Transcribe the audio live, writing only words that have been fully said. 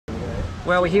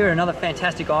Well, we're here at another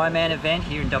fantastic Ironman event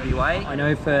here in WA. I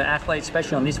know for athletes,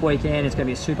 especially on this weekend, it's going to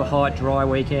be a super hot, dry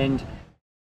weekend.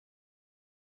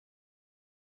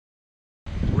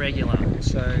 Regular,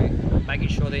 so making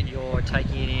sure that you're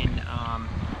taking it in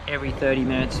every 30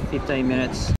 minutes, 15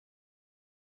 minutes.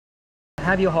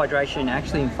 Have your hydration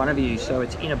actually in front of you, so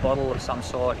it's in a bottle of some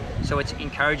sort, so it's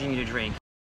encouraging you to drink.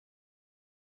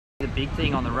 The big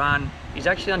thing on the run is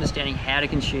actually understanding how to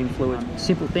consume fluids.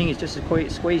 Simple thing is just to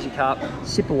squeeze your cup,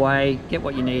 sip away, get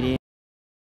what you need in.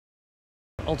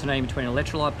 Alternating between an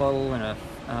electrolyte bottle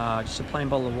and just a plain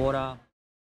bottle of water.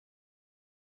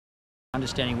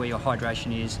 Understanding where your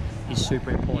hydration is super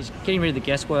important. It's getting rid of the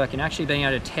guesswork and actually being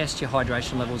able to test your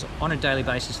hydration levels on a daily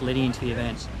basis leading into the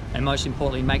events. And most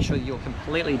importantly, make sure you're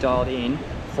completely dialed in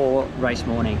for race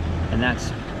morning. And that's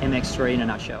MX3 in a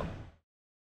nutshell.